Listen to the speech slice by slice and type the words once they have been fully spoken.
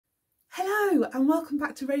Hello and welcome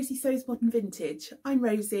back to Rosie Sews Modern Vintage. I'm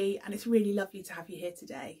Rosie and it's really lovely to have you here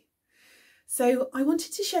today. So I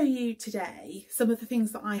wanted to show you today some of the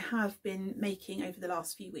things that I have been making over the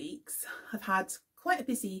last few weeks. I've had quite a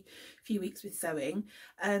busy few weeks with sewing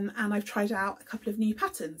and I've tried out a couple of new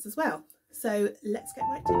patterns as well. So let's get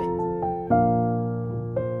right to it.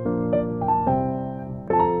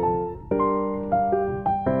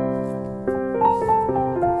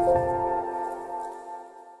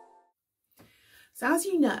 So as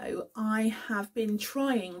you know, I have been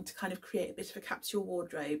trying to kind of create a bit of a capsule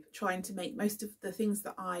wardrobe, trying to make most of the things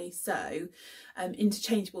that I sew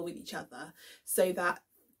interchangeable with each other, so that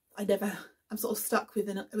I'm sort of stuck with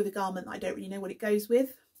a garment that I don't really know what it goes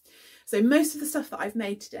with. So most of the stuff that I've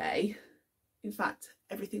made today, in fact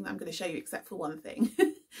everything that I'm going to show you except for one thing,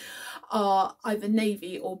 are either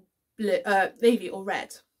navy or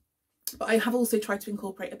red. But I have also tried to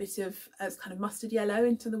incorporate a bit of kind of mustard yellow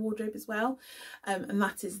into the wardrobe as well, and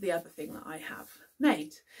that is the other thing that I have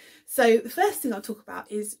made. So the first thing I'll talk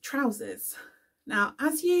about is trousers. Now,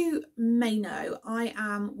 as you may know, I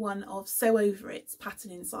am one of Sew Over It's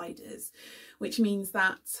pattern insiders, which means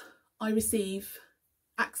that I receive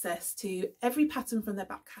access to every pattern from their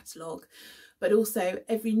back catalogue, but also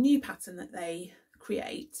every new pattern that they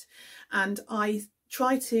create, and I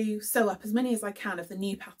try to sew up as many as I can of the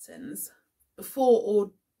new patterns before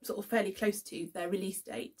or sort of fairly close to their release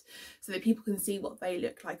date, so that people can see what they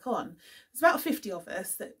look like on. There's about 50 of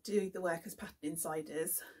us that do the work as pattern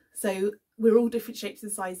insiders, so we're all different shapes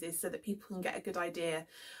and sizes so that people can get a good idea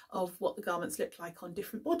of what the garments look like on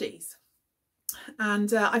different bodies.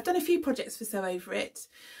 And I've done a few projects for Sew Over It.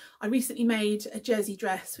 I recently made a jersey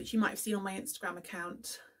dress, which you might have seen on my Instagram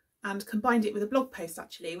account, and combined it with a blog post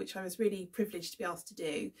actually, which I was really privileged to be asked to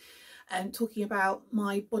do, talking about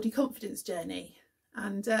my body confidence journey,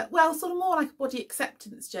 and well, sort of more like a body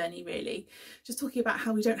acceptance journey really, just talking about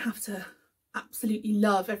how we don't have to absolutely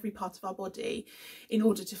love every part of our body in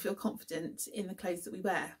order to feel confident in the clothes that we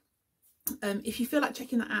wear. If you feel like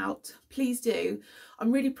checking that out, please do.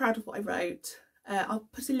 I'm really proud of what I wrote. I'll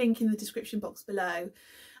put a link in the description box below,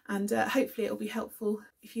 and hopefully it'll be helpful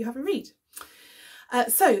if you have a read.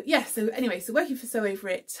 So anyway, working for Sew Over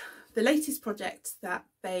It, the latest project that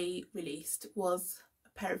they released was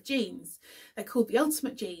a pair of jeans. They're called the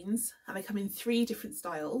Ultimate Jeans and they come in 3 different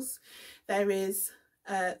styles. There is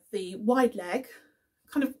the wide leg,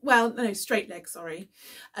 straight leg, sorry,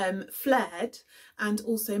 flared, and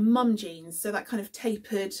also mum jeans, so that kind of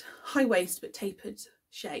tapered, high waist but tapered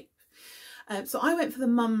shape. So I went for the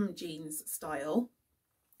mum jeans style.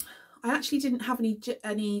 I actually didn't have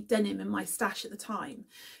any denim in my stash at the time,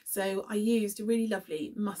 so I used a really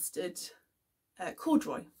lovely mustard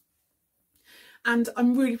corduroy, and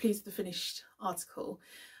I'm really pleased with the finished article.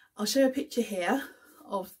 I'll show a picture here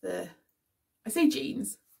of I say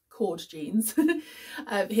jeans, cord jeans.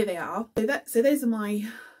 Here they are. So those are my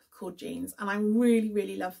cord jeans, and I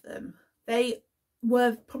really love them. They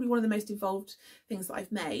were probably one of the most involved things that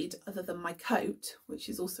I've made, other than my coat, which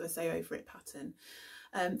is also a Sew Over It pattern.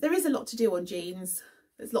 There is a lot to do on jeans.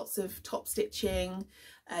 There's lots of top stitching,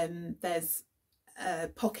 there's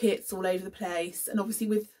pockets all over the place, and obviously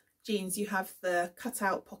with jeans you have the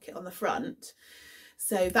cut-out pocket on the front,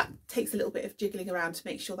 so that takes a little bit of jiggling around to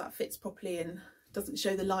make sure that fits properly and doesn't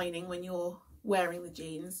show the lining when you're wearing the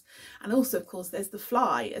jeans. And also of course there's the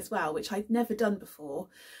fly as well, which I'd never done before,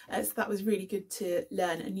 so that was really good to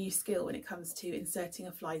learn a new skill when it comes to inserting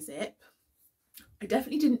a fly zip. I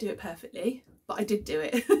definitely didn't do it perfectly, but I did do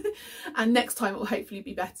it and next time it will hopefully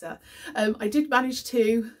be better. I did manage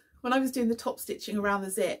to, when I was doing the top stitching around the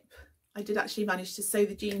zip, I did actually manage to sew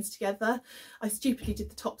the jeans together. I stupidly did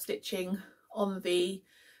the top stitching on the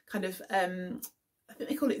kind of, I think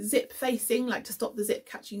they call it zip facing, like to stop the zip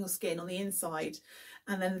catching your skin on the inside,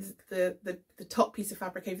 and then the top piece of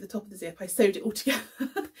fabric over the top of the zip, I sewed it all together.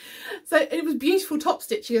 So it was beautiful top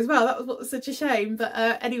stitching as well. That was what was such a shame, but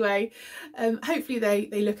anyway, hopefully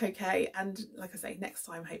they look okay, and like I say, next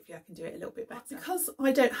time hopefully I can do it a little bit better. Because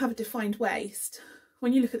I don't have a defined waist,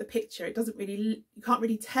 when you look at the picture it doesn't really, you can't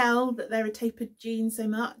really tell that they're a tapered jean so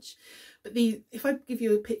much, but if I give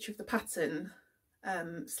you a picture of the pattern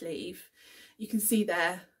sleeve, you can see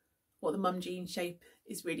there what the mum jean shape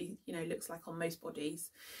is really, looks like on most bodies.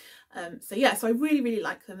 So I really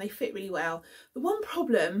like them. They fit really well. The one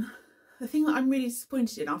problem, the thing that I'm really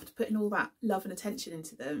disappointed in after putting all that love and attention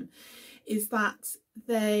into them, is that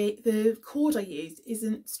the cord I used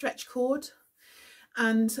isn't stretch cord,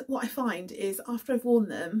 and what I find is after I've worn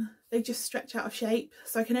them they just stretch out of shape,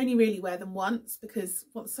 so I can only really wear them once, because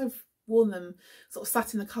once I've worn them, sort of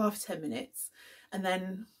sat in the car for 10 minutes and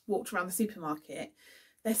then walked around the supermarket,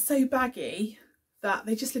 they're so baggy that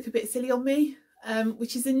they just look a bit silly on me,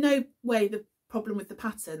 which is in no way the problem with the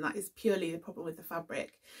pattern. That is purely the problem with the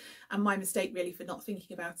fabric, and my mistake really for not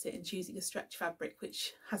thinking about it and choosing a stretch fabric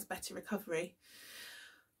which has better recovery.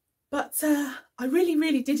 But I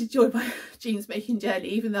really did enjoy my jeans making journey,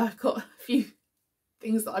 even though I've got a few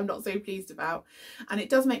things that I'm not so pleased about. And it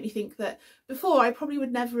does make me think that before I probably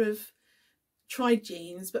would never have tried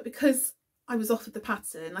jeans, but because I was offered the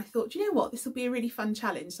pattern, I thought, do you know what, this will be a really fun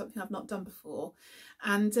challenge, something I've not done before.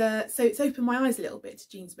 And so it's opened my eyes a little bit to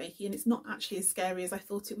jeans making, and it's not actually as scary as I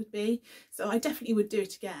thought it would be. So I definitely would do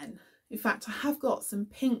it again. In fact, I have got some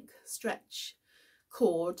pink stretch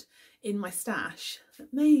cord in my stash that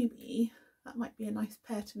maybe that might be a nice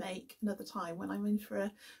pair to make another time when I'm in for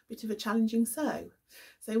a bit of a challenging sew.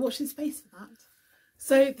 So watch this space for that.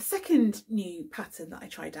 So the second new pattern that I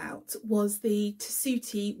tried out was the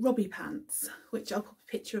Tessuti Robbie pants, which I'll pop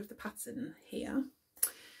a picture of the pattern here.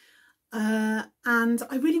 And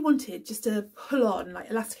I really wanted just to pull on like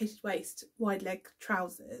elasticated waist, wide leg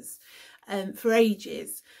trousers for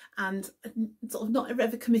ages, and sort of not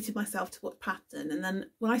ever committed myself to what pattern. And then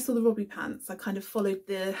when I saw the Robbie pants, I kind of followed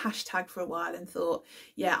the hashtag for a while and thought,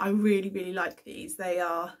 yeah, I really like these. They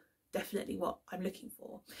are definitely what I'm looking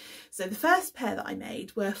for. So the first pair that I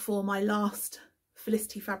made were for my last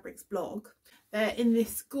Felicity Fabrics blog. They're in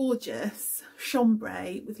this gorgeous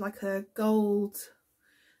chambray with like a gold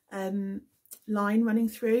line running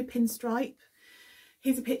through, pinstripe.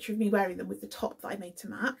 Here's a picture of me wearing them with the top that I made to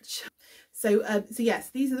match. So yes,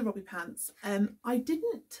 these are the Robbie pants. I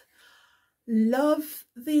didn't love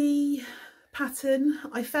the pattern.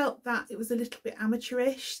 I felt that it was a little bit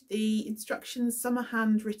amateurish. The instructions, some are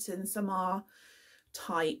handwritten, some are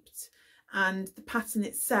typed, and the pattern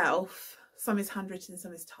itself, some is handwritten,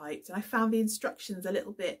 some is typed, and I found the instructions a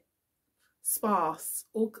little bit sparse,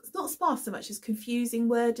 or not sparse so much as confusing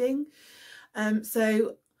wording.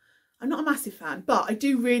 So I'm not a massive fan, but I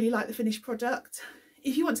do really like the finished product.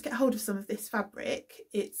 If you want to get hold of some of this fabric,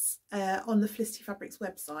 it's on the Felicity Fabrics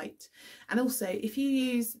website. And also, if you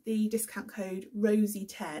use the discount code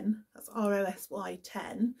ROSY10, that's ROSY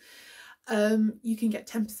 10, you can get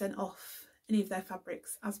 10% off any of their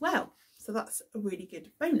fabrics as well. So that's a really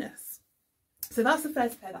good bonus. So that's the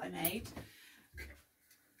first pair that I made.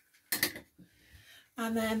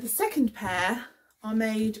 And then the second pair are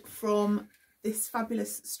made from this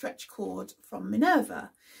fabulous stretch cord from Minerva.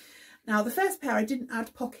 Now the first pair I didn't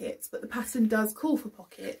add pockets, but the pattern does call for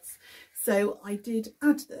pockets, so I did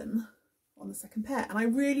add them on the second pair, and I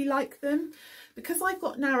really like them. Because I've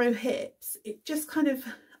got narrow hips, it just kind of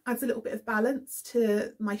adds a little bit of balance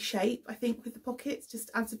to my shape. I think with the pockets just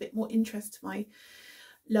adds a bit more interest to my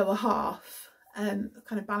lower half, kind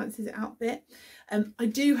of balances it out a bit. I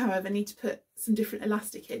do, however, need to put some different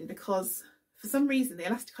elastic in, because for some reason the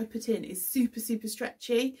elastic I put in is super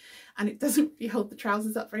stretchy, and it doesn't really hold the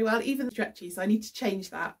trousers up very well, even stretchy, so I need to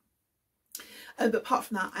change that. But apart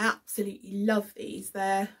from that, I absolutely love these.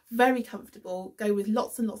 They're very comfortable, go with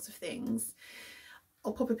lots and lots of things.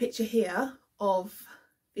 I'll pop a picture here of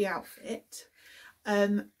the outfit.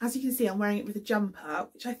 As you can see, I'm wearing it with a jumper,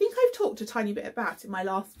 which I think I've talked a tiny bit about in my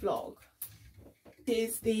last vlog.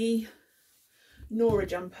 Here's the Nora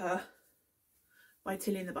jumper by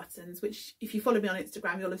Tilly and the Buttons, which if you follow me on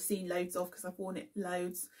Instagram you'll have seen loads of, because I've worn it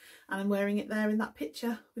loads, and I'm wearing it there in that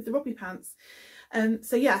picture with the Robbie pants.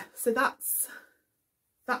 So yeah, so that's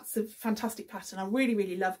a fantastic pattern. I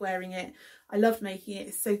really love wearing it. I loved making it.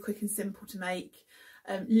 It's so quick and simple to make.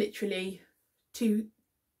 Literally two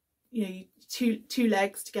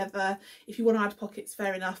legs together. If you want to add pockets,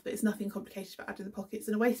 fair enough, but it's nothing complicated about adding the pockets,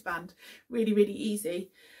 and a waistband. Really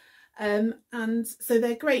easy. And so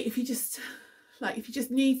they're great if you just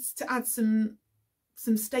need to add some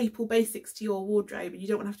staple basics to your wardrobe, and you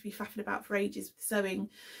don't want to have to be faffing about for ages with sewing,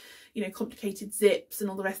 you know, complicated zips and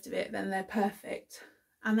all the rest of it. Then they're perfect.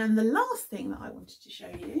 And then the last thing that I wanted to show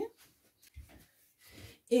you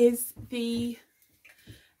is the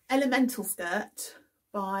Elemental skirt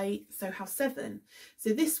by Sew House 7.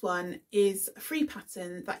 So this one is a free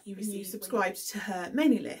pattern that you receive subscribed to her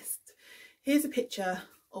mailing list. Here's a picture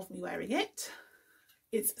of me wearing it.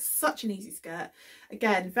 It's such an easy skirt.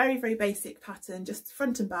 Again, very basic pattern, just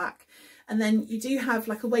front and back. And then you do have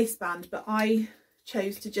like a waistband, but I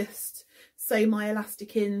chose to just sew my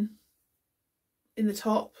elastic in the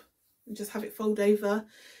top and just have it fold over,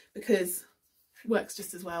 because it works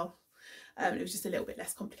just as well. It was just a little bit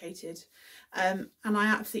less complicated. And I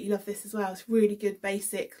absolutely love this as well. It's really good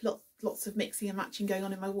basic, lots of mixing and matching going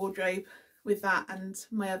on in my wardrobe with that and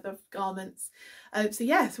my other garments. So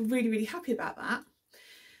yeah, so really happy about that.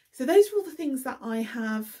 So those are all the things that I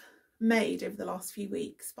have made over the last few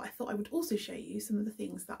weeks, but I thought I would also show you some of the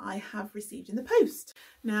things that I have received in the post.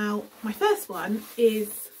 Now, my first one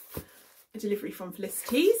is a delivery from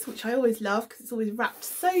Felicity's, which I always love because it's always wrapped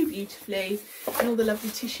so beautifully, and all the lovely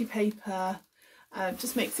tissue paper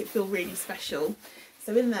just makes it feel really special.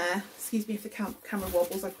 So in there, excuse me if the camera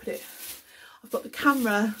wobbles, I've got the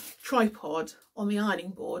camera tripod on the ironing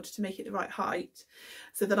board to make it the right height,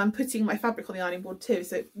 so that I'm putting my fabric on the ironing board too,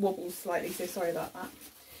 so it wobbles slightly, so sorry about that.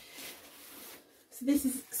 So this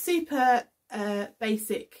is super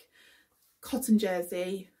basic cotton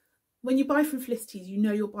jersey. When you buy from Felicity's, you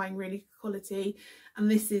know you're buying really good quality, and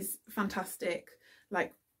this is fantastic,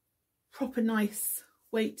 like proper nice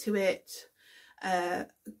weight to it,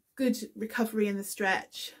 good recovery in the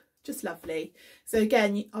stretch, just lovely. So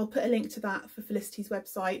again, I'll put a link to that for Felicity's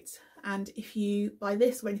website, and if you buy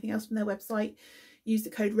this or anything else from their website, use the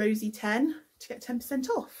code Rosie10 to get 10%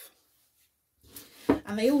 off.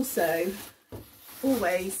 And they also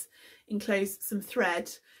always enclose some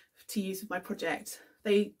thread to use with my project.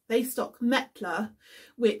 They stock Metla,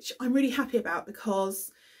 which I'm really happy about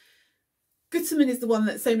because Gutermann is the one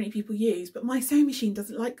that so many people use, but my sewing machine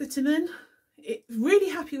doesn't like Gutermann. It's really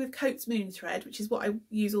happy with Coates Moon thread, which is what I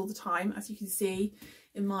use all the time, as you can see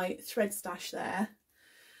in my thread stash there.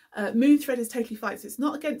 Moon thread is totally fine, so it's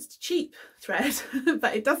not against cheap thread,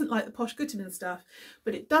 but it doesn't like the posh Gutermann stuff,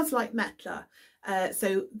 but it does like Metla.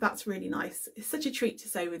 So that's really nice. It's such a treat to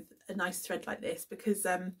sew with a nice thread like this because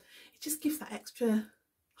it just gives that extra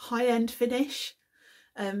high-end finish.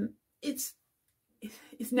 It's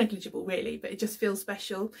negligible really, but it just feels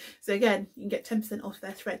special. So again, you can get 10% off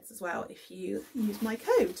their threads as well if you use my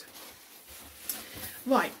code.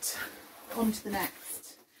 Right, on to the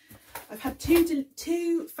next. I've had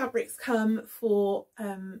two fabrics come for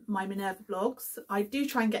my Minerva blogs. I do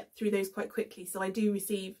try and get through those quite quickly, so I do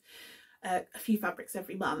receive a few fabrics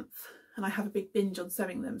every month, and I have a big binge on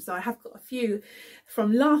sewing them. So I have got a few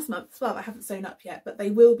from last month as well that I haven't sewn up yet, but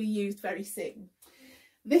they will be used very soon.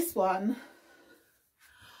 This one,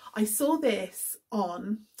 I saw this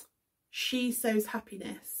on She Sews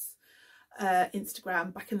Happiness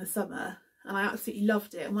Instagram back in the summer, and I absolutely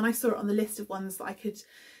loved it. And when I saw it on the list of ones that I could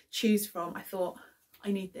choose from, I thought,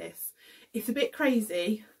 I need this. It's a bit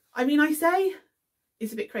crazy. I mean, I say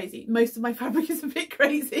it's a bit crazy. Most of my fabric is a bit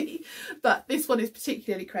crazy, but this one is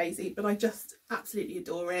particularly crazy, but I just absolutely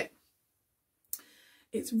adore it.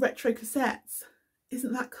 It's retro cassettes.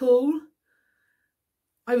 Isn't that cool?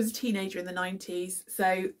 I was a teenager in the 90s,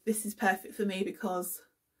 so this is perfect for me because,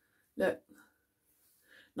 look,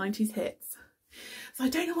 90s hits. So I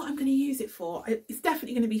don't know what I'm going to use it for. It's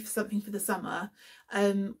definitely going to be for something for the summer.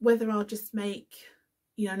 Whether I'll just make,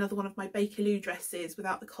 you know, another one of my Bakerloo dresses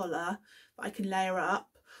without the collar that I can layer up,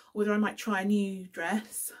 or whether I might try a new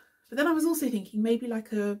dress. But then I was also thinking maybe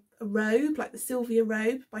like a robe, like the Sylvia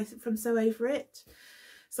robe from Sew Over It,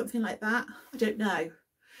 something like that. I don't know.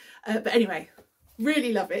 But anyway,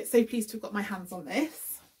 really love it. So pleased to have got my hands on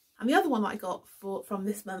this. And the other one that I got from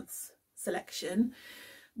this month's selection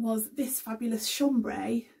was this fabulous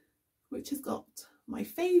chambray, which has got my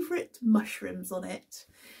favourite mushrooms on it.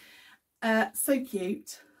 So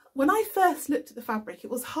cute. When I first looked at the fabric, it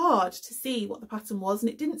was hard to see what the pattern was, and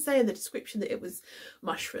it didn't say in the description that it was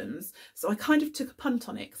mushrooms, so I kind of took a punt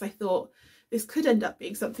on it because I thought this could end up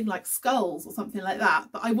being something like skulls or something like that,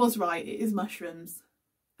 but I was right, it is mushrooms,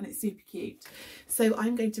 and it's super cute. So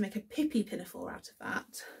I'm going to make a Pippi pinafore out of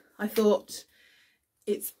that. I thought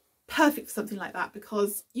it's perfect for something like that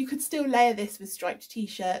because you could still layer this with striped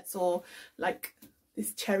t-shirts, or like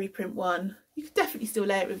this cherry print one. You could definitely still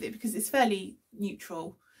layer it with it because it's fairly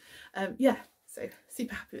neutral. Yeah, so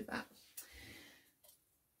super happy with that.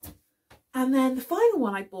 And then the final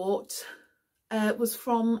one I bought was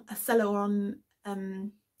from a seller on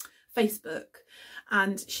Facebook,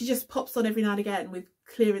 and she just pops on every now and again with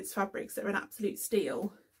clearance fabrics that are an absolute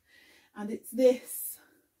steal, and it's this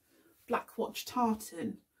Black Watch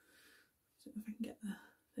tartan. I don't know if I can get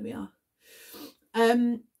there we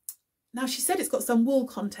are. Now she said it's got some wool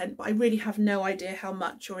content, but I really have no idea how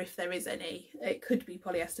much or if there is any. It could be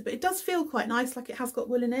polyester, but it does feel quite nice, like it has got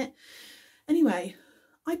wool in it. Anyway,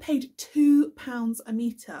 I paid £2 a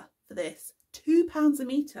metre for this. £2 a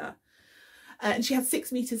metre. And she had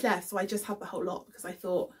 6 metres left, so I just had the whole lot because I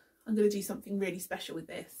thought I'm going to do something really special with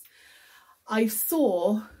this. I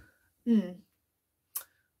saw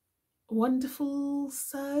Wonderful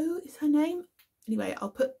Sew is her name. Anyway, I'll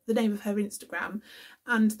put the name of her Instagram,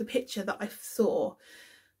 and the picture that I saw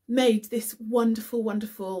made this wonderful,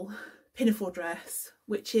 wonderful pinafore dress,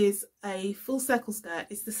 which is a full circle skirt.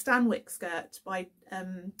 It's the Stanwyck skirt by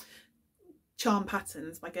Charm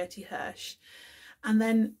Patterns by Gertie Hirsch. And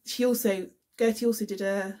then Gertie also did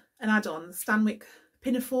an add-on, Stanwick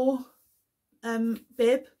Pinafore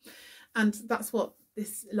bib, and that's what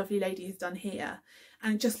this lovely lady has done here,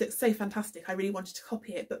 and it just looks so fantastic. I really wanted to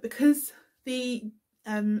copy it, but because the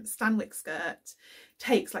Stanwick skirt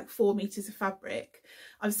takes like 4 meters of fabric,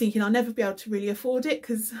 I was thinking I'll never be able to really afford it,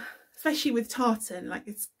 because especially with tartan, like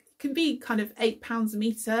it can be kind of £8 a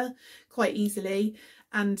meter quite easily,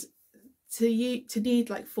 and to need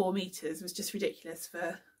like 4 meters was just ridiculous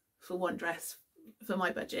for one dress for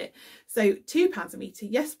my budget. So £2 a meter,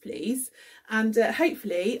 yes please, and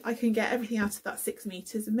hopefully I can get everything out of that 6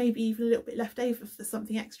 meters, and maybe even a little bit left over for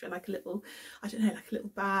something extra, like a little, I don't know, like a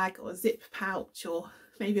little bag or a zip pouch, or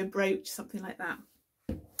maybe a brooch, something like that.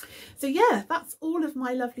 So yeah, that's all of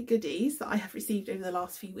my lovely goodies that I have received over the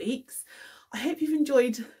last few weeks. I hope you've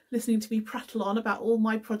enjoyed listening to me prattle on about all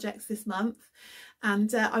my projects this month,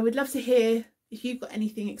 and I would love to hear if you've got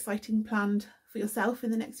anything exciting planned for yourself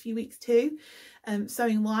in the next few weeks too,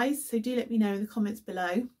 sewing wise, so do let me know in the comments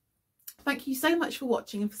below. Thank you so much for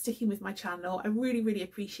watching and for sticking with my channel. I really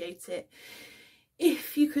appreciate it.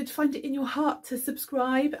 If you could find it in your heart to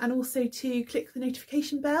subscribe and also to click the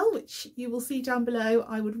notification bell, which you will see down below,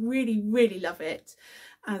 I would really love it,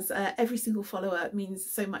 as every single follower means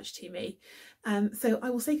so much to me. So I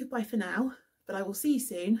will say goodbye for now, but I will see you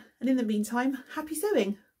soon, and in the meantime, happy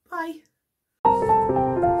sewing. Bye.